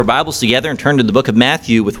Our Bibles together and turn to the book of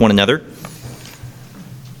Matthew with one another.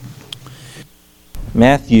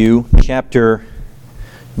 Matthew chapter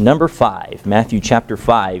number 5. Matthew chapter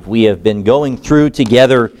 5. We have been going through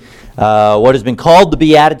together what has been called the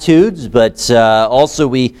Beatitudes, but also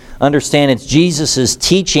we understand it's Jesus'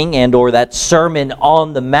 teaching and or that Sermon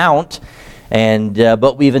on the Mount.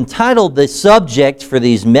 But we've entitled the subject for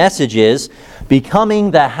these messages, Becoming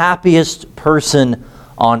the Happiest Person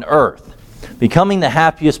on Earth. Becoming the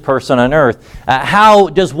happiest person on earth. How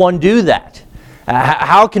does one do that?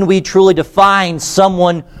 How can we truly define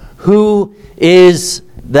someone who is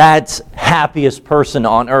that happiest person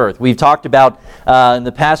on earth? We've talked about in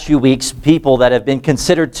the past few weeks people that have been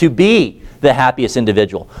considered to be the happiest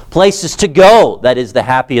individual. Places to go that is the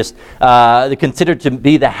happiest, considered to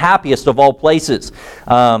be the happiest of all places.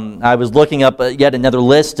 I was looking up yet another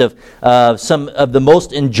list of some of the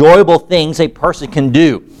most enjoyable things a person can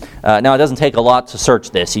do. Now, it doesn't take a lot to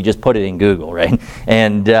search this. You just put it in Google, right?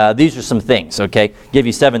 And these are some things, okay? Give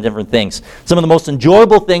you 7 different things. Some of the most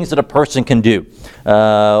enjoyable things that a person can do.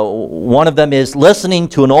 One of them is listening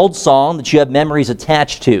to an old song that you have memories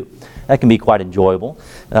attached to. That can be quite enjoyable.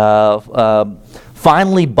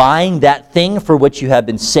 Finally buying that thing for which you have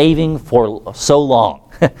been saving for so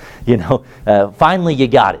long. Finally you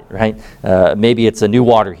got it, right? Maybe it's a new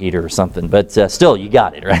water heater or something, but still you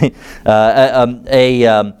got it, right?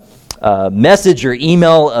 A message or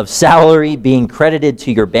email of salary being credited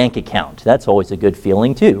to your bank account. That's always a good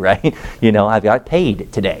feeling too, right? I've got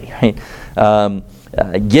paid today,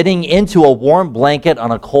 right? Getting into a warm blanket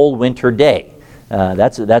on a cold winter day.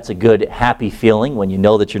 That's a good, happy feeling when you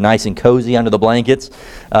know that you're nice and cozy under the blankets.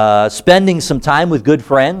 Spending some time with good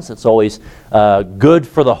friends. It's always good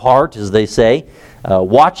for the heart, as they say.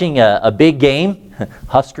 Watching a big game,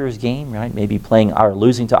 Huskers game, right? Maybe playing or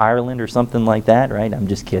losing to Ireland or something like that, right? I'm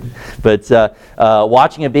just kidding. But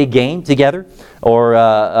watching a big game together, or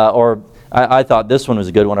I thought this one was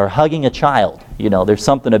a good one, or hugging a child. There's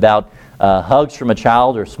something about hugs from a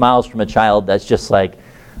child or smiles from a child that's just like,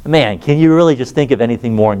 man, can you really just think of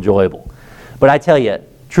anything more enjoyable? But I tell you,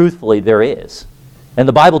 truthfully, there is. And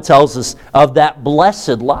the Bible tells us of that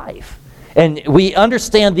blessed life. And we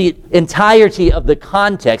understand the entirety of the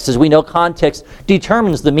context. As we know, context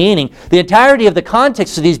determines the meaning. The entirety of the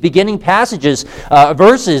context of these beginning passages,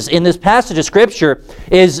 verses in this passage of Scripture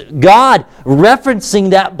is God referencing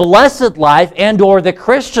that blessed life and or the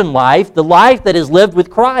Christian life, the life that is lived with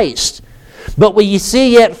Christ. But we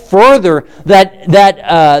see yet further that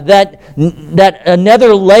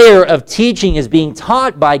another layer of teaching is being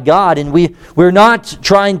taught by God, and we're not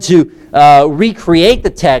trying to recreate the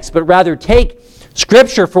text, but rather take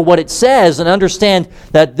Scripture for what it says and understand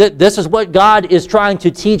that this is what God is trying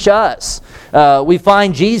to teach us. We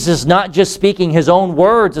find Jesus not just speaking His own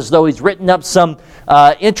words as though He's written up some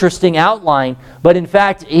interesting outline, but in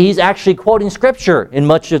fact, He's actually quoting Scripture in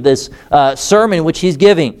much of this sermon which He's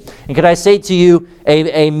giving. And could I say to you,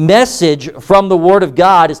 a message from the Word of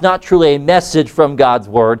God is not truly a message from God's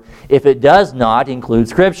Word if it does not include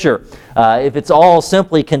Scripture. If it's all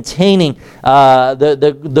simply containing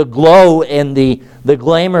the glow and the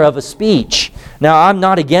glamour of a speech. Now, I'm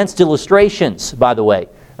not against illustrations, by the way.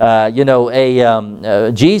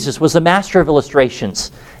 Jesus was the master of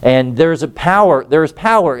illustrations, and there is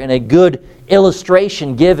power in a good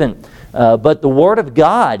illustration given. But the Word of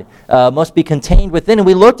God must be contained within. And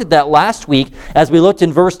we looked at that last week as we looked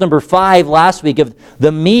in verse number 5 last week of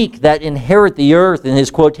the meek that inherit the earth, in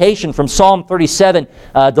his quotation from Psalm 37,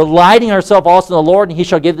 delighting ourselves also in the Lord, and He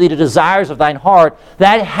shall give thee the desires of thine heart.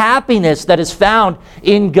 That happiness that is found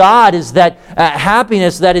in God is that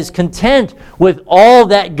happiness that is content with all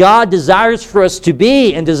that God desires for us to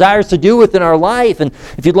be and desires to do within our life. And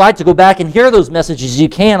if you'd like to go back and hear those messages, you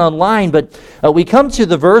can online. But we come to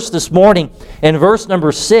the verse this morning in verse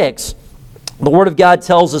number 6. The Word of God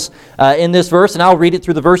tells us in this verse, and I'll read it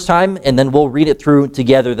through the first time, and then we'll read it through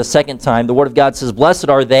together the second time. The Word of God says, "Blessed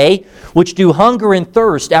are they which do hunger and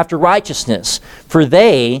thirst after righteousness, for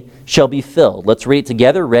they shall be filled." Let's read it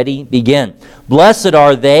together. Ready, begin. "Blessed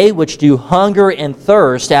are they which do hunger and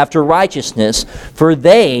thirst after righteousness, for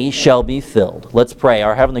they shall be filled." Let's pray.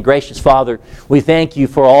 Our Heavenly Gracious Father, we thank You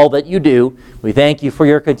for all that You do. We thank You for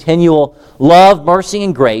Your continual love, mercy,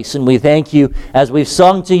 and grace. And we thank You as we've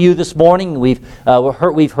sung to You this morning. We've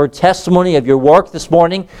heard testimony of Your work this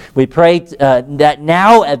morning. We pray that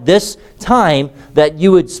now at this time that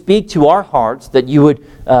You would speak to our hearts, that You would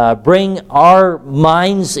bring our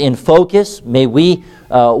minds in focus. May we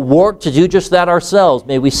work to do just that ourselves.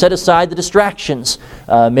 May we set aside the distractions.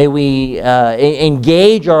 May we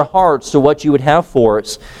engage our hearts to what You would have for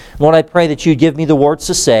us. Lord, I pray that you'd give me the words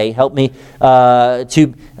to say. Help me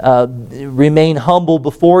to remain humble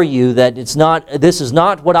before you, that this is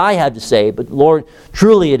not what I have to say, but Lord,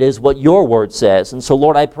 truly it is what your word says. And so,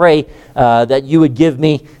 Lord, I pray that you would give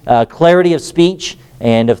me clarity of speech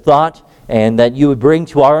and of thought, and that you would bring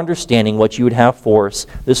to our understanding what you would have for us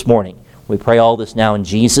this morning. We pray all this now in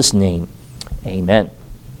Jesus' name. Amen.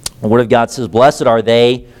 The Word of God says, "Blessed are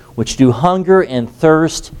they which do hunger and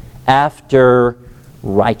thirst after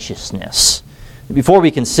righteousness." Before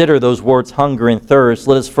we consider those words, hunger and thirst,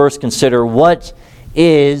 let us first consider, what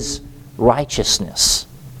is righteousness?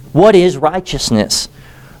 What is righteousness?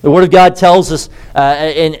 The Word of God tells us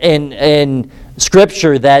in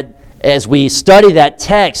Scripture that as we study that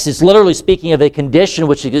text, it's literally speaking of a condition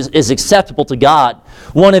which is acceptable to God.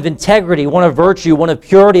 One of integrity, one of virtue, one of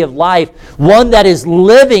purity of life, one that is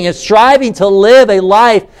living and striving to live a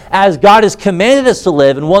life as God has commanded us to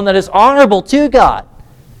live, and one that is honorable to God.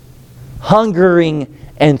 Hungering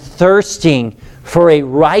and thirsting for a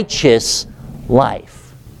righteous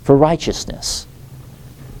life, for righteousness.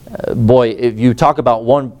 Boy, if you talk about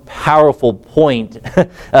one powerful point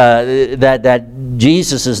that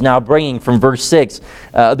Jesus is now bringing from verse 6,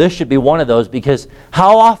 this should be one of those, because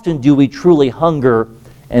how often do we truly hunger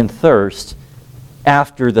and thirst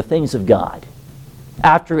after the things of God,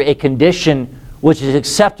 after a condition which is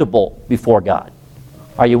acceptable before God?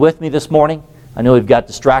 Are you with me this morning? I know we've got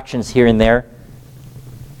distractions here and there.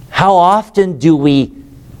 How often do we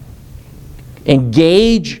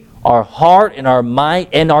engage our heart and our mind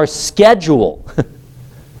and our schedule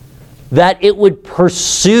that it would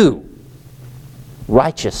pursue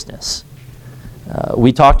righteousness?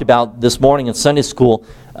 We talked about this morning in Sunday school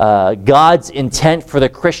God's intent for the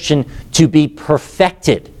Christian to be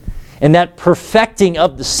perfected. And that perfecting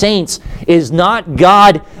of the saints is not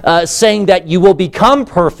God saying that you will become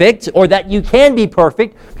perfect or that you can be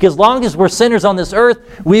perfect, because as long as we're sinners on this earth,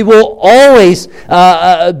 we will always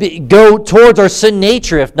go towards our sin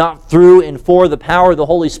nature, if not through and for the power of the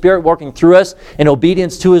Holy Spirit working through us in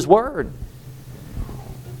obedience to His Word.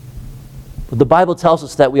 But the Bible tells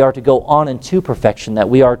us that we are to go on into perfection, that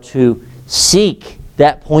we are to seek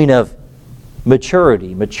that point of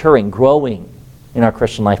maturity, maturing, growing in our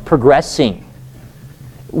Christian life, progressing.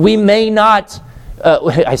 We may not,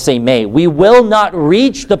 we will not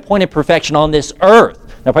reach the point of perfection on this earth.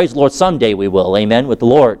 Now, praise the Lord, someday we will, amen, with the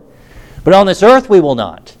Lord. But on this earth we will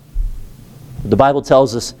not. The Bible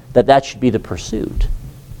tells us that that should be the pursuit.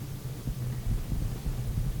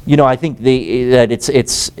 You know, I think that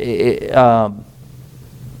it's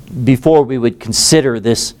before we would consider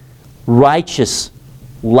this righteous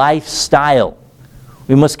lifestyle,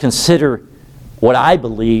 we must consider what I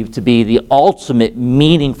believe to be the ultimate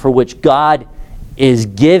meaning for which God is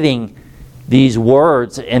giving these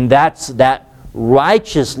words, and that's that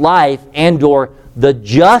righteous life and or the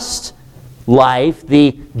just life,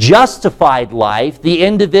 the justified life, the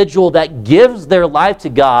individual that gives their life to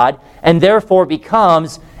God and therefore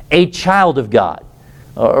becomes a child of God.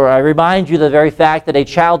 Or I remind you of the very fact that a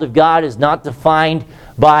child of God is not defined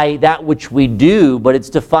by that which we do, but it's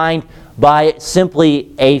defined by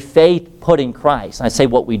simply a faith put in Christ. I say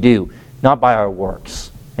what we do, not by our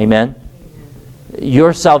works. Amen?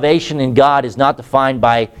 Your salvation in God is not defined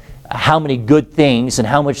by how many good things and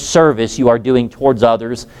how much service you are doing towards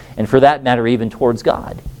others, and for that matter, even towards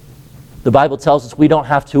God. The Bible tells us we don't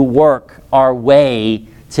have to work our way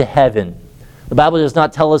to heaven. The Bible does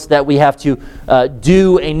not tell us that we have to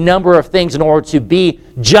do a number of things in order to be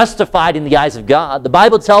justified in the eyes of God. The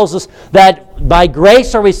Bible tells us that by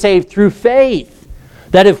grace are we saved through faith.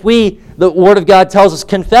 That if we, the Word of God tells us,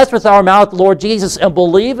 confess with our mouth the Lord Jesus and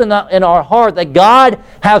believe in our heart that God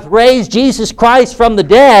hath raised Jesus Christ from the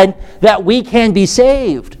dead, that we can be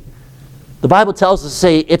saved. The Bible tells us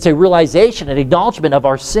it's a realization, an acknowledgement of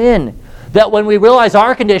our sin. That when we realize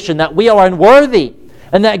our condition, that we are unworthy,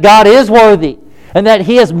 and that God is worthy, and that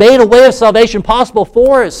He has made a way of salvation possible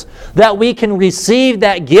for us, that we can receive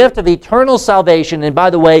that gift of eternal salvation. And by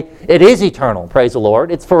the way, it is eternal, praise the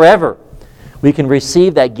Lord. It's forever. We can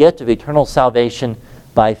receive that gift of eternal salvation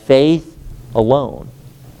by faith alone.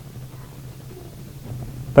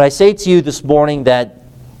 But I say to you this morning that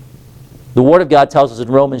the Word of God tells us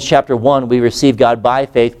in Romans chapter 1, we receive God by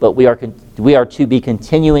faith, but we are to be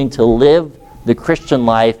continuing to live the Christian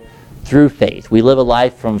life through faith. We live a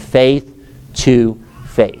life from faith to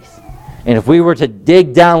faith. And if we were to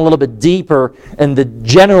dig down a little bit deeper in the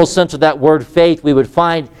general sense of that word faith, we would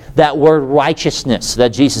find that word righteousness that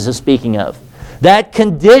Jesus is speaking of. That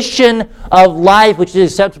condition of life which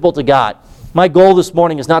is acceptable to God. My goal this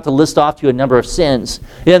morning is not to list off to you a number of sins.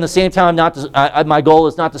 Yet at the same time, my goal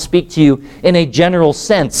is not to speak to you in a general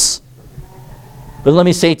sense. But let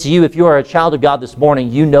me say to you, if you are a child of God this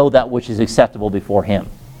morning, you know that which is acceptable before Him.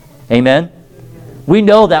 Amen? We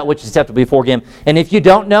know that which is acceptable before Him. And if you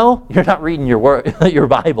don't know, you're not reading your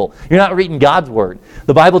Bible. You're not reading God's Word.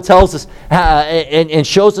 The Bible tells us and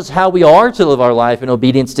shows us how we are to live our life in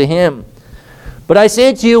obedience to Him. But I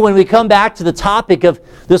say to you, when we come back to the topic of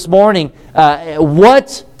this morning,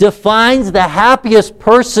 what defines the happiest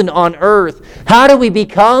person on earth? How do we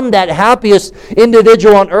become that happiest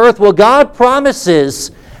individual on earth? Well, God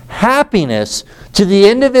promises happiness to the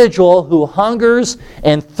individual who hungers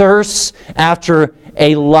and thirsts after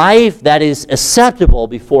a life that is acceptable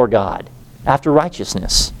before God, after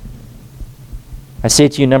righteousness. I say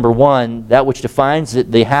to you, number one, that which defines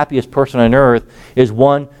the happiest person on earth is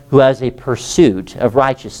one who has a pursuit of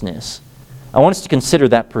righteousness. I want us to consider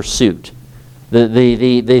that pursuit.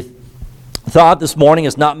 The thought this morning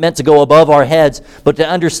is not meant to go above our heads, but to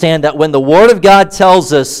understand that when the Word of God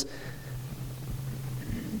tells us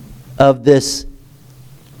of this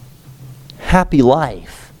happy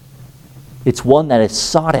life, it's one that is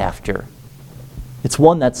sought after. It's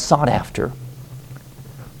one that's sought after.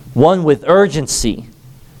 One with urgency.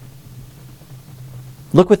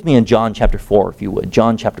 Look with me in John chapter 4, if you would.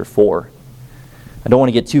 John chapter 4. I don't want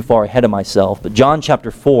to get too far ahead of myself, but John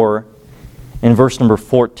chapter 4 and verse number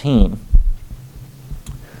 14.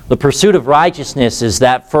 The pursuit of righteousness is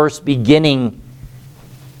that first beginning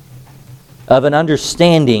of an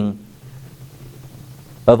understanding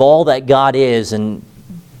of all that God is, and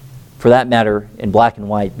for that matter, in black and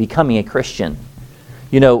white, becoming a Christian.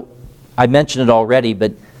 You know, I mentioned it already,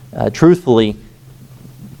 but truthfully,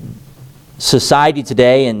 society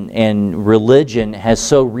today and religion has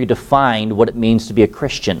so redefined what it means to be a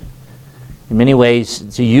Christian. In many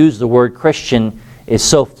ways, to use the word Christian is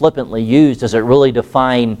so flippantly used. Does it really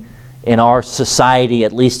define in our society,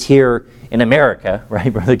 at least here in America,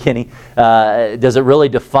 right, Brother Kenny? Does it really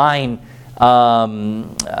define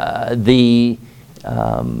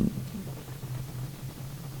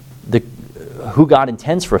who God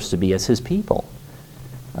intends for us to be as His people?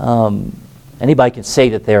 Anybody can say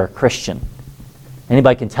that they're a Christian.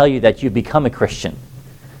 Anybody can tell you that you've become a Christian.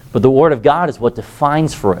 But the Word of God is what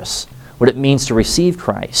defines for us what it means to receive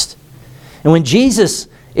Christ. And when Jesus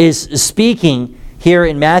is speaking here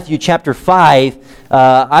in Matthew chapter 5,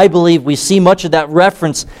 I believe we see much of that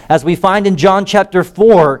reference as we find in John chapter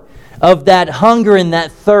 4 of that hunger and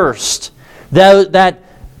that thirst, that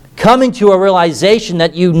coming to a realization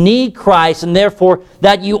that you need Christ and therefore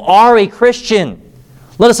that you are a Christian.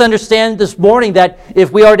 Let us understand this morning that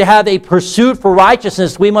if we are to have a pursuit for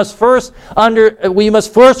righteousness, we must first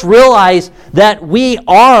realize that we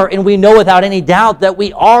are, and we know without any doubt, that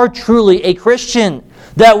we are truly a Christian.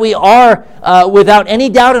 That we are, without any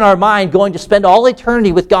doubt in our mind, going to spend all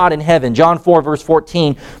eternity with God in heaven. John 4, verse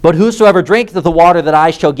 14, "But whosoever drinketh of the water that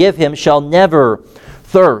I shall give him shall never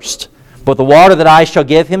thirst. But the water that I shall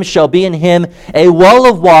give him shall be in him a well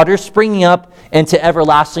of water springing up into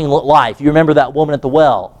everlasting life." You remember that woman at the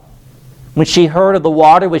well. When she heard of the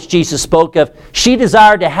water which Jesus spoke of, she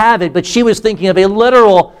desired to have it, but she was thinking of a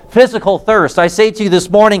literal physical thirst. I say to you this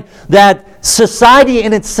morning that society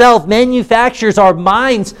in itself manufactures our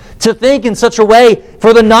minds to think in such a way,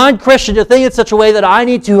 for the non-Christian to think in such a way that I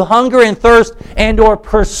need to hunger and thirst and or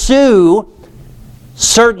pursue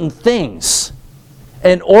certain things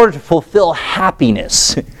in order to fulfill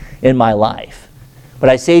happiness in my life. But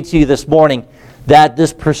I say to you this morning that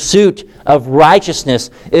this pursuit of righteousness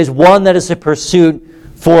is one that is a pursuit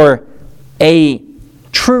for a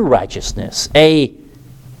true righteousness, a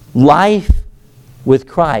life with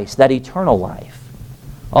Christ, that eternal life.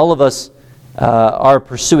 All of us are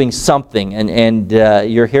pursuing something, and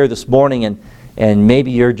you're here this morning, and maybe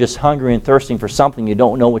you're just hungry and thirsting for something. You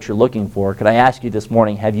don't know what you're looking for. Could I ask you this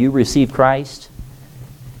morning, have you received Christ?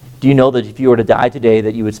 Do you know that if you were to die today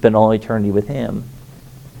that you would spend all eternity with Him?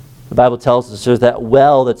 The Bible tells us there's that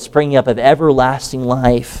well that's springing up of everlasting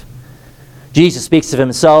life. Jesus speaks of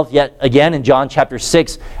Himself yet again in John chapter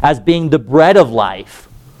 6 as being the bread of life.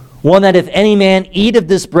 One that if any man eat of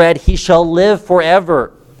this bread, he shall live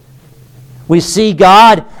forever. We see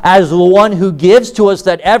God as the one who gives to us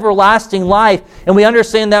that everlasting life, and we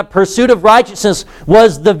understand that pursuit of righteousness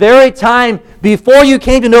was the very time before you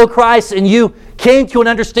came to know Christ and you came to an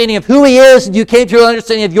understanding of who He is, and you came to an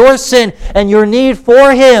understanding of your sin and your need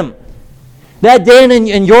for Him. That day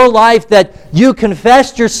in your life that you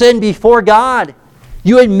confessed your sin before God.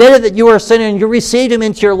 You admitted that you were a sinner and you received Him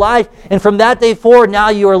into your life. And from that day forward, now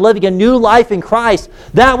you are living a new life in Christ.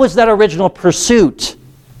 That was that original pursuit.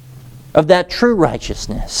 of that true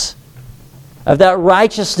righteousness, of that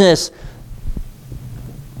righteousness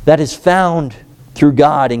that is found through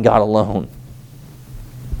God and God alone.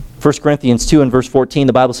 1 Corinthians 2 and verse 14,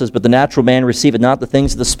 the Bible says, "But the natural man receiveth not the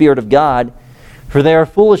things of the Spirit of God, for they are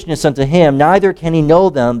foolishness unto him, neither can he know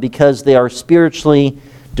them, because they are spiritually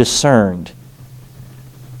discerned."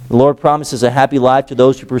 The Lord promises a happy life to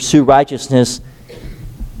those who pursue righteousness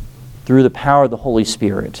through the power of the Holy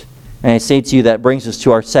Spirit. And I say to you, that brings us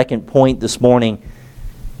to our second point this morning.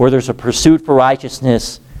 Where there's a pursuit for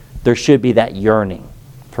righteousness, there should be that yearning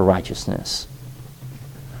for righteousness.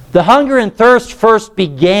 The hunger and thirst first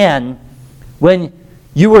began when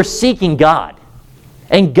you were seeking God.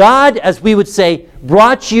 And God, as we would say,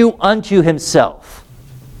 brought you unto Himself.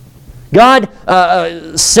 God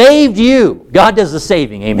saved you. God does the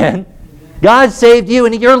saving, amen? God saved you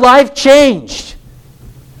and your life changed.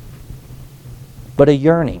 But a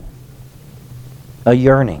yearning. A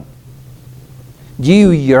yearning. Do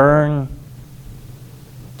you yearn?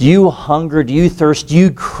 Do you hunger? Do you thirst? Do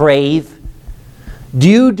you crave? Do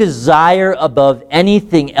you desire above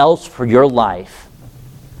anything else for your life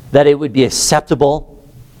that it would be acceptable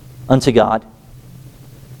unto God?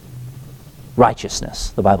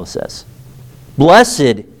 Righteousness, the Bible says.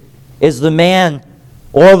 Blessed is the man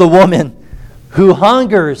or the woman who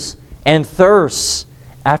hungers and thirsts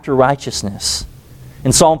after righteousness.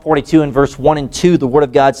 In Psalm 42 and verse 1 and 2, the Word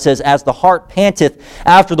of God says, "As the hart panteth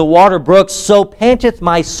after the water brooks, so panteth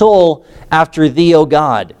my soul after Thee, O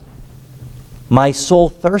God. My soul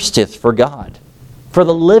thirsteth for God, for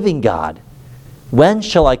the living God. When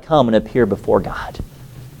shall I come and appear before God?"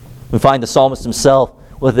 We find the psalmist himself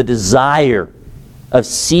with a desire of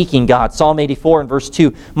seeking God. Psalm 84 and verse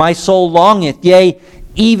 2, "My soul longeth, yea,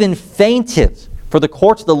 even fainteth for the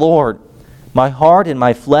courts of the Lord. My heart and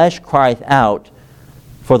my flesh crieth out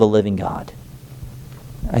for the living God."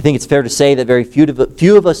 I think it's fair to say that very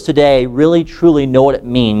few of us today really truly know what it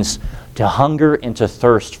means to hunger and to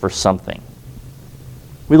thirst for something.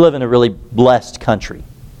 We live in a really blessed country.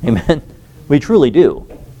 Amen? We truly do.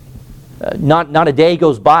 Not a day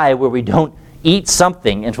goes by where we don't eat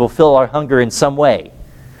something and fulfill our hunger in some way.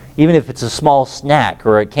 Even if it's a small snack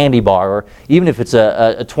or a candy bar, or even if it's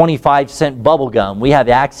a 25-cent bubble gum, we have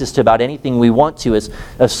access to about anything we want to as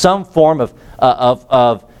some form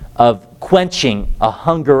of quenching a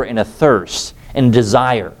hunger and a thirst and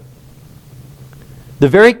desire. The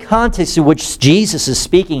very context in which Jesus is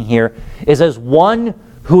speaking here is as one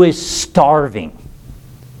who is starving,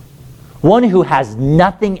 one who has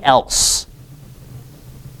nothing else.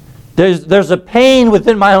 There's a pain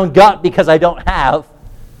within my own gut because I don't have.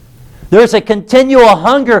 There's a continual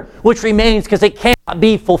hunger which remains because it cannot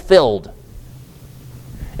be fulfilled.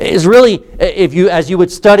 It's really, as you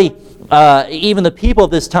would study even the people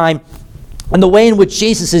of this time, and the way in which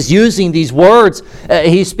Jesus is using these words,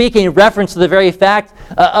 He's speaking in reference to the very fact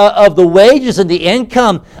of the wages and the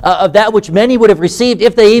income of that which many would have received,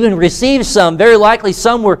 if they even received some. Very likely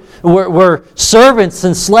some were servants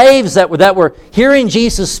and slaves that were hearing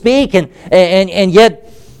Jesus speak, and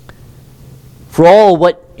yet for all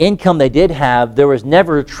what income they did have, there was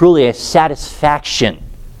never truly a satisfaction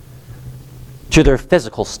to their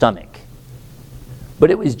physical stomach. But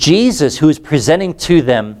it was Jesus who was presenting to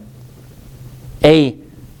them a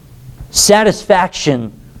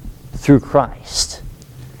satisfaction through Christ.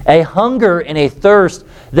 A hunger and a thirst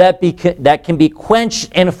that can be quenched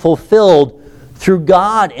and fulfilled through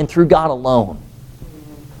God and through God alone.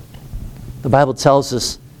 The Bible tells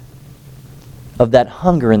us of that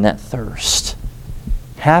hunger and that thirst.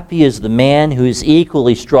 Happy is the man who is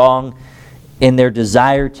equally strong in their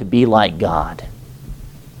desire to be like God.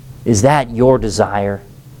 Is that your desire?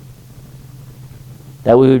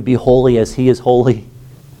 That we would be holy as He is holy?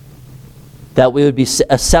 That we would be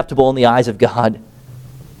acceptable in the eyes of God?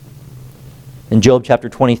 In Job chapter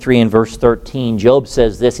 23 and verse 13, Job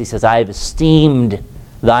says this. He says, "I have esteemed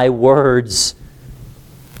Thy words,"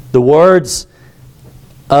 the words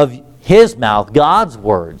of His mouth, God's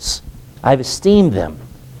words. "I've esteemed them.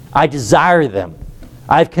 I desire them.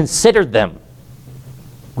 I've considered them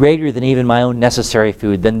greater than even my own necessary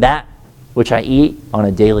food, than that which I eat on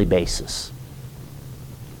a daily basis."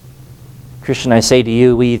 Christian, I say to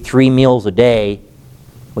you, we eat 3 meals a day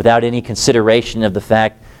without any consideration of the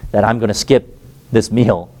fact that I'm going to skip this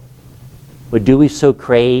meal. But do we so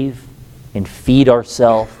crave and feed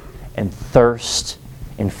ourselves and thirst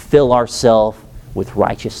and fill ourselves with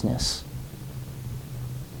righteousness?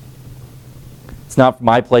 It's not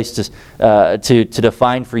my place to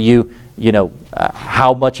define for you,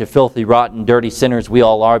 how much of filthy, rotten, dirty sinners we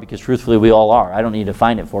all are, because truthfully we all are. I don't need to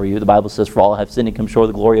define it for you. The Bible says, "For all have sinned and come short of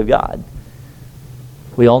the glory of God."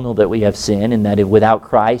 We all know that we have sin, and that without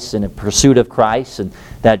Christ and a pursuit of Christ, and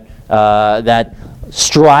that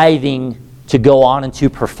striving to go on into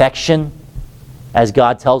perfection, as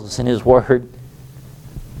God tells us in His Word,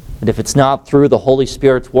 that if it's not through the Holy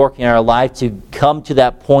Spirit's working in our life to come to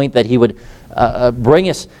that point that He would bring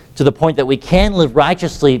us to the point that we can live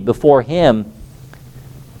righteously before Him,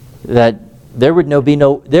 that there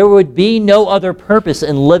would be no other purpose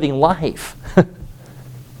in living life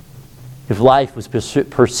if life was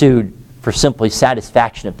pursued for simply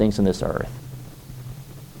satisfaction of things on this earth.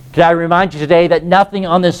 Could I remind you today that nothing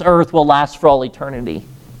on this earth will last for all eternity?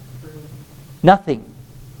 Nothing.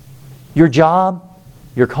 Your job,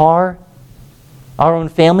 your car, our own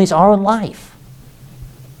families, our own life.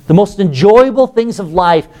 The most enjoyable things of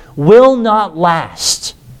life will not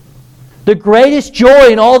last. The greatest joy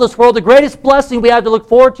in all this world, the greatest blessing we have to look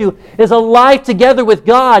forward to is a life together with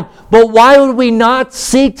God. But why would we not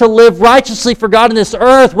seek to live righteously for God on this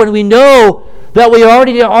earth when we know that we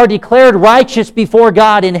already are declared righteous before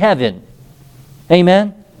God in heaven?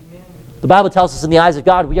 Amen? The Bible tells us in the eyes of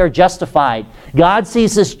God we are justified. God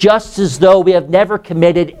sees us just as though we have never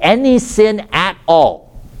committed any sin at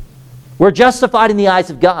all. We're justified in the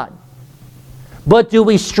eyes of God. But do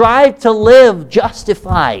we strive to live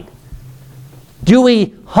justified? Do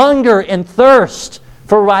we hunger and thirst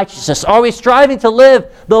for righteousness? Are we striving to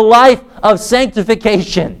live the life of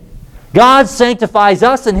sanctification? God sanctifies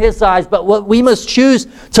us in His eyes, but we must choose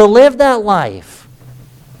to live that life.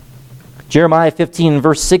 Jeremiah 15,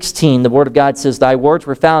 verse 16, the Word of God says, "Thy words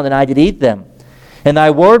were found, and I did eat them. And Thy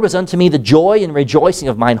word was unto me the joy and rejoicing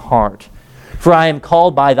of mine heart. For I am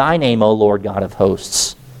called by Thy name, O Lord God of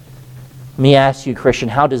hosts." Let me ask you, Christian,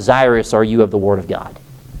 how desirous are you of the Word of God?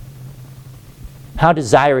 How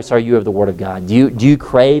desirous are you of the Word of God? Do you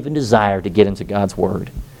crave and desire to get into God's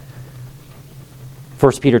Word?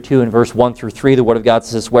 1 Peter 2 and verse 1 through 3, the Word of God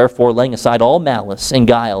says, "Wherefore, laying aside all malice and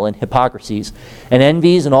guile and hypocrisies and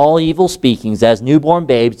envies and all evil speakings, as newborn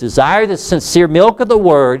babes, desire the sincere milk of the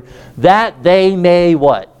Word, that they may"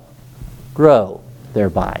 what? "Grow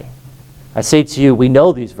thereby." I say to you, we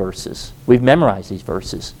know these verses. We've memorized these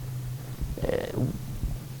verses.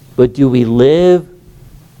 But do we live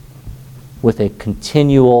with a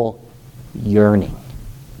continual yearning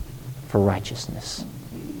for righteousness?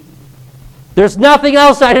 There's nothing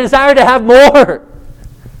else I desire to have more.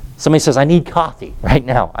 Somebody says, "I need coffee right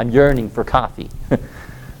now. I'm yearning for coffee."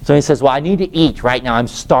 Somebody says, "Well, I need to eat right now. I'm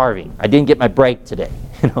starving. I didn't get my break today."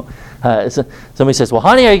 Somebody says, "Well,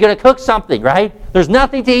 honey, are you going to cook something?" Right? There's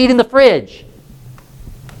nothing to eat in the fridge.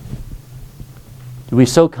 Do we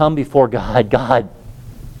so come before God? "God,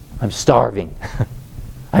 I'm starving.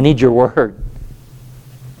 I need your word.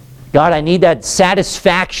 God, I need that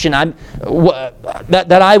satisfaction.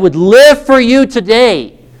 That I would live for you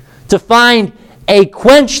today, to find a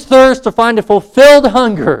quenched thirst, to find a fulfilled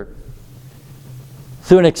hunger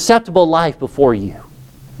through an acceptable life before you."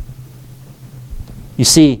 You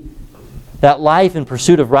see, that life in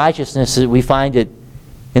pursuit of righteousness, we find it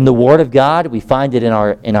in the Word of God. We find it in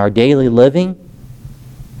our daily living.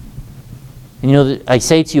 And I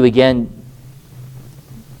say to you again,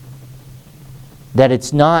 that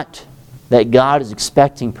it's not that God is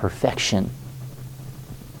expecting perfection,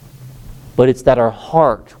 but it's that our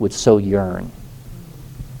heart would so yearn.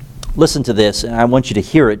 Listen to this, and I want you to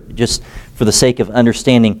hear it just for the sake of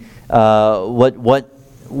understanding what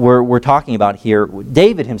we're talking about here.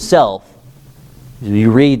 David himself,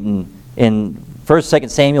 you read in 1st, 2nd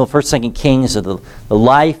Samuel, 1st, 2nd Kings, of the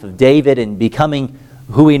life of David and becoming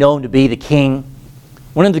who we know him to be, the king.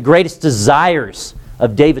 One of the greatest desires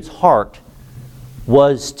of David's heart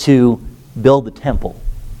was to build the temple.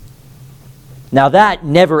 Now that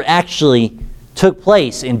never actually took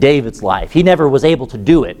place in David's life. He never was able to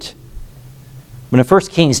do it. But in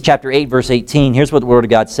 1 Kings chapter 8, verse 18, here's what the Word of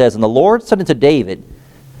God says. "And the Lord said unto David,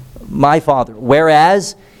 my father,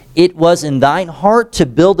 whereas it was in thine heart to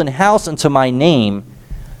build an house unto my name,"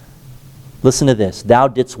 listen to this, "thou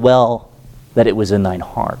didst well that it was in thine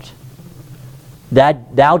heart."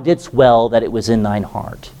 That thou didst well that it was in thine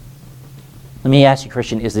heart. Let me ask you,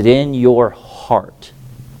 Christian, is it in your heart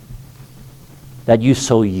that you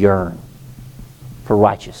so yearn for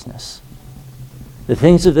righteousness? The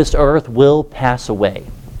things of this earth will pass away.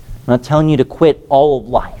 I'm not telling you to quit all of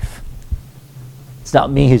life. It's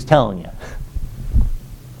not me who's telling you.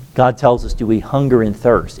 God tells us, do we hunger and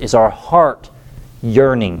thirst? Is our heart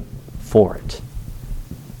yearning for it?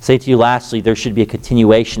 I say to you lastly, there should be a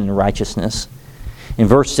continuation in righteousness. In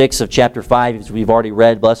verse 6 of chapter 5, as we've already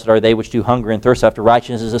read, "Blessed are they which do hunger and thirst after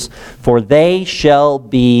righteousness, for they shall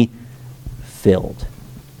be filled."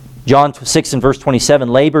 John 6 and verse 27,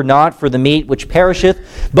 labor not for the meat which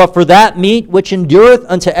perisheth, but for that meat which endureth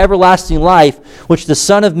unto everlasting life, which the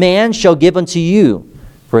Son of Man shall give unto you.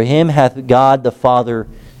 For him hath God the Father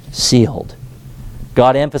sealed.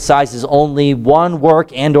 God emphasizes only one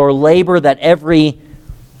work and or labor that every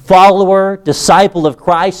follower, disciple of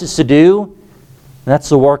Christ is to do, and that's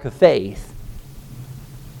the work of faith.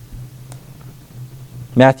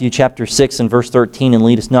 Matthew chapter 6 and verse 13, and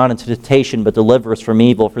lead us not into temptation, but deliver us from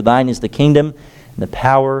evil. For thine is the kingdom, and the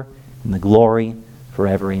power, and the glory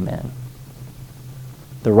forever. Amen.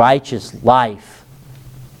 The righteous life,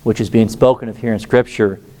 which is being spoken of here in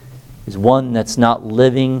Scripture, is one that's not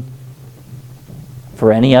living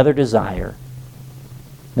for any other desire,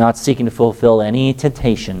 not seeking to fulfill any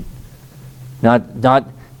temptation, not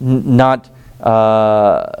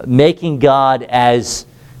making God, as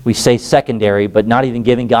we say, secondary, but not even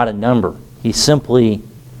giving God a number. He's simply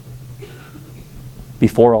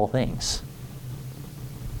before all things.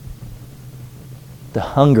 The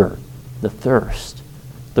hunger, the thirst,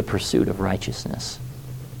 the pursuit of righteousness.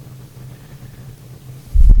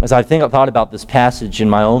 As I thought about this passage in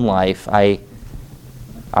my own life, I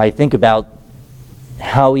think about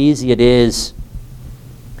how easy it is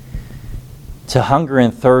to hunger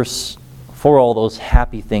and thirst for all those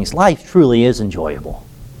happy things. Life truly is enjoyable.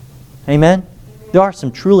 Amen? There are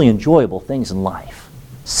some truly enjoyable things in life,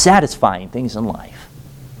 satisfying things in life.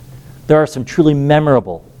 There are some truly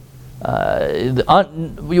memorable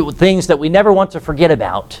things that we never want to forget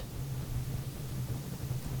about.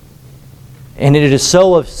 And it is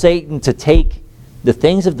so of Satan to take the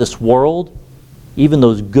things of this world, even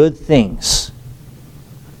those good things,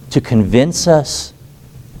 to convince us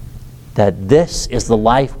that this is the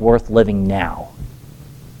life worth living now.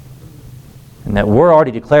 And that we're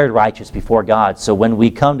already declared righteous before God. So when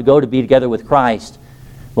we come to go to be together with Christ,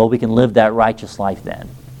 well, we can live that righteous life then.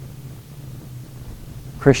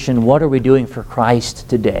 Christian, what are we doing for Christ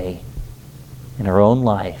today in our own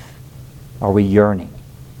life? Are we yearning?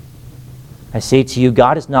 I say to you,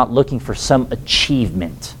 God is not looking for some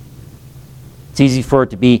achievement. It's easy for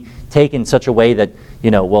it to be taken in such a way that,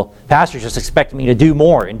 well, pastors just expect me to do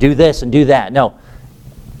more and do this and do that. No.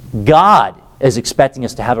 God is expecting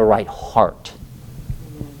us to have a right heart.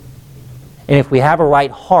 And if we have a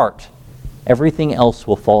right heart, everything else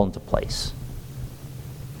will fall into place.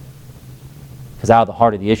 Because out of the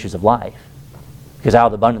heart are the issues of life. Because out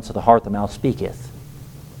of the abundance of the heart the mouth speaketh.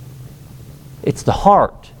 It's the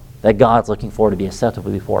heart that God's looking for to be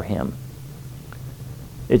acceptable before Him.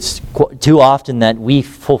 It's too often that we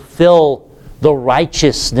fulfill the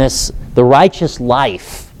righteousness, the righteous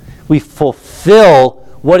life. We fulfill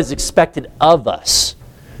what is expected of us,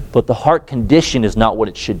 but the heart condition is not what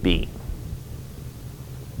it should be.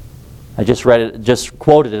 I just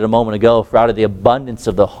quoted it a moment ago. For out of the abundance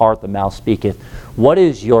of the heart the mouth speaketh. What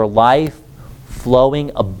is your life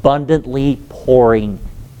flowing, abundantly pouring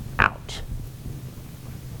out?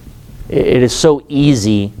 It is so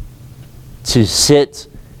easy to sit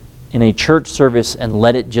in a church service and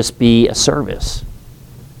let it just be a service.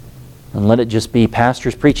 And let it just be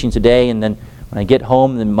pastors preaching today, and then when I get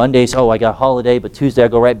home, then Mondays, I got a holiday, but Tuesday I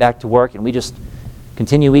go right back to work, and we just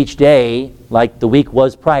continue each day like the week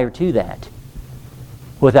was prior to that,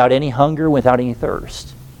 without any hunger, without any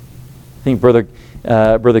thirst. I think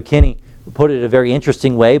Brother Kenny put it a very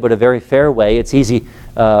interesting way, but a very fair way. It's easy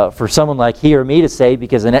for someone like he or me to say,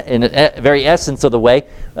 because in the very essence of the way,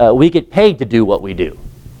 we get paid to do what we do.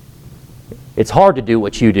 It's hard to do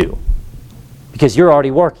what you do, because you're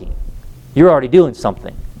already working. You're already doing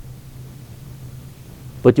something.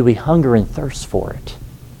 But do we hunger and thirst for it?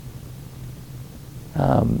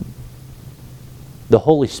 The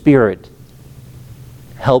Holy Spirit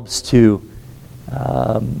helps to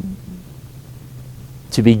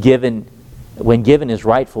be given, when given His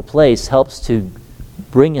rightful place, helps to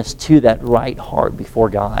bring us to that right heart before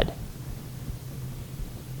God.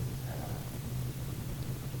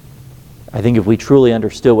 I think if we truly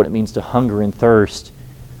understood what it means to hunger and thirst,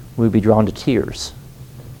 we'd be drawn to tears.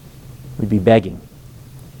 We'd be begging.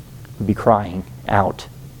 We'd be crying out.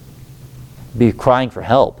 We'd be crying for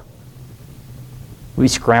help. We'd be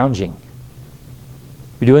scrounging.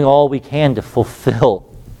 We'd be doing all we can to fulfill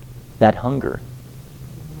that hunger.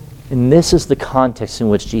 And this is the context in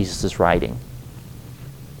which Jesus is writing.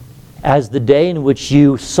 As the day in which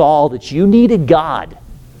you saw that you needed God,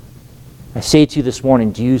 I say to you this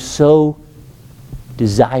morning, do you so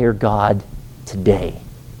desire God today?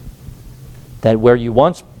 That where you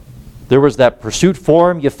once, there was that pursuit for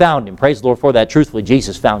Him, you found Him. Praise the Lord for that. Truthfully,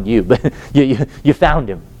 Jesus found you, but you found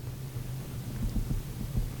Him.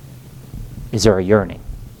 Is there a yearning?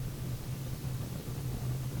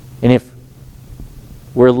 And if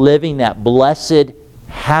we're living that blessed,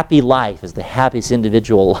 happy life as the happiest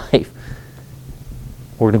individual life,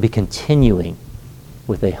 we're going to be continuing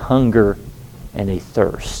with a hunger and a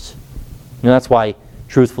thirst. That's why,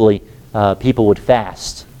 truthfully, people would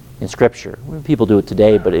fast in Scripture. People do it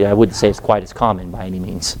today, but I wouldn't say it's quite as common by any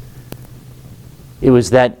means. It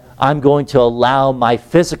was that I'm going to allow my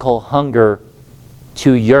physical hunger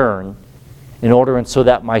to yearn in order and so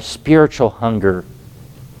that my spiritual hunger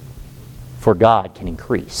for God can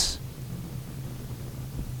increase.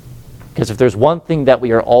 Because if there's one thing that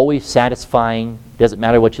we are always satisfying, doesn't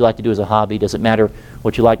matter what you like to do as a hobby, doesn't matter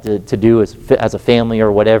what you like to do as a family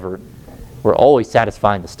or whatever, we're always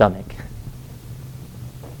satisfying the stomach.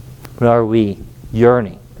 But are we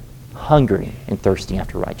yearning, hungering, and thirsting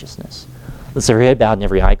after righteousness? Let's have every head bowed and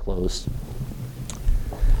every eye closed.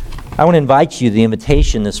 I want to invite you, the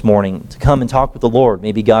invitation this morning, to come and talk with the Lord.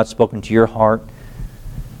 Maybe God's spoken to your heart.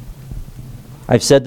 I've said